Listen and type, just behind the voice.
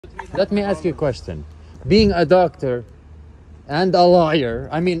Let me ask you a question. Being a doctor and a lawyer,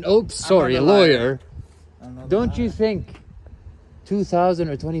 I mean, oops, sorry, a lawyer, don't you think 2,000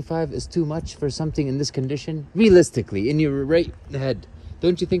 or 25 is too much for something in this condition? Realistically, in your right head,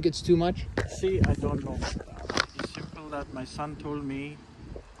 don't you think it's too much? See, I don't know. It's simple that my son told me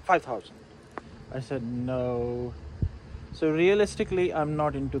 5,000. I said no. So realistically, I'm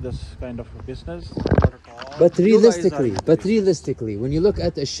not into this kind of a business. Not at all. But You guys are into it. realistically, when you look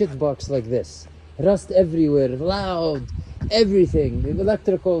at a shit box like this, rust everywhere, loud, everything,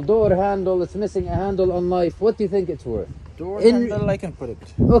 electrical, door handle, it's missing a handle on knife, what do you think it's worth? Door handle, I can put it.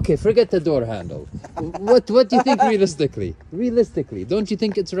 Okay, forget the door handle. What do you think realistically? Realistically, don't you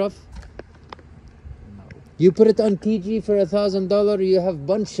think it's rough? No. You put it on Kijiji for $1,000, you have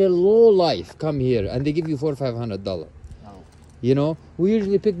bunch of low life come here and they give you $400 or $500. No. You know, we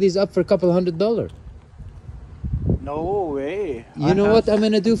usually pick these up for a couple $100. No way. You know what I'm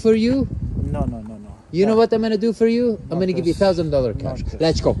gonna do for you? No. You know what I'm gonna do for you? I'm Not gonna give you this. $1,000 cash. Not this.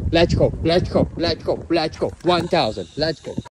 Let's go. 1,000. Let's go.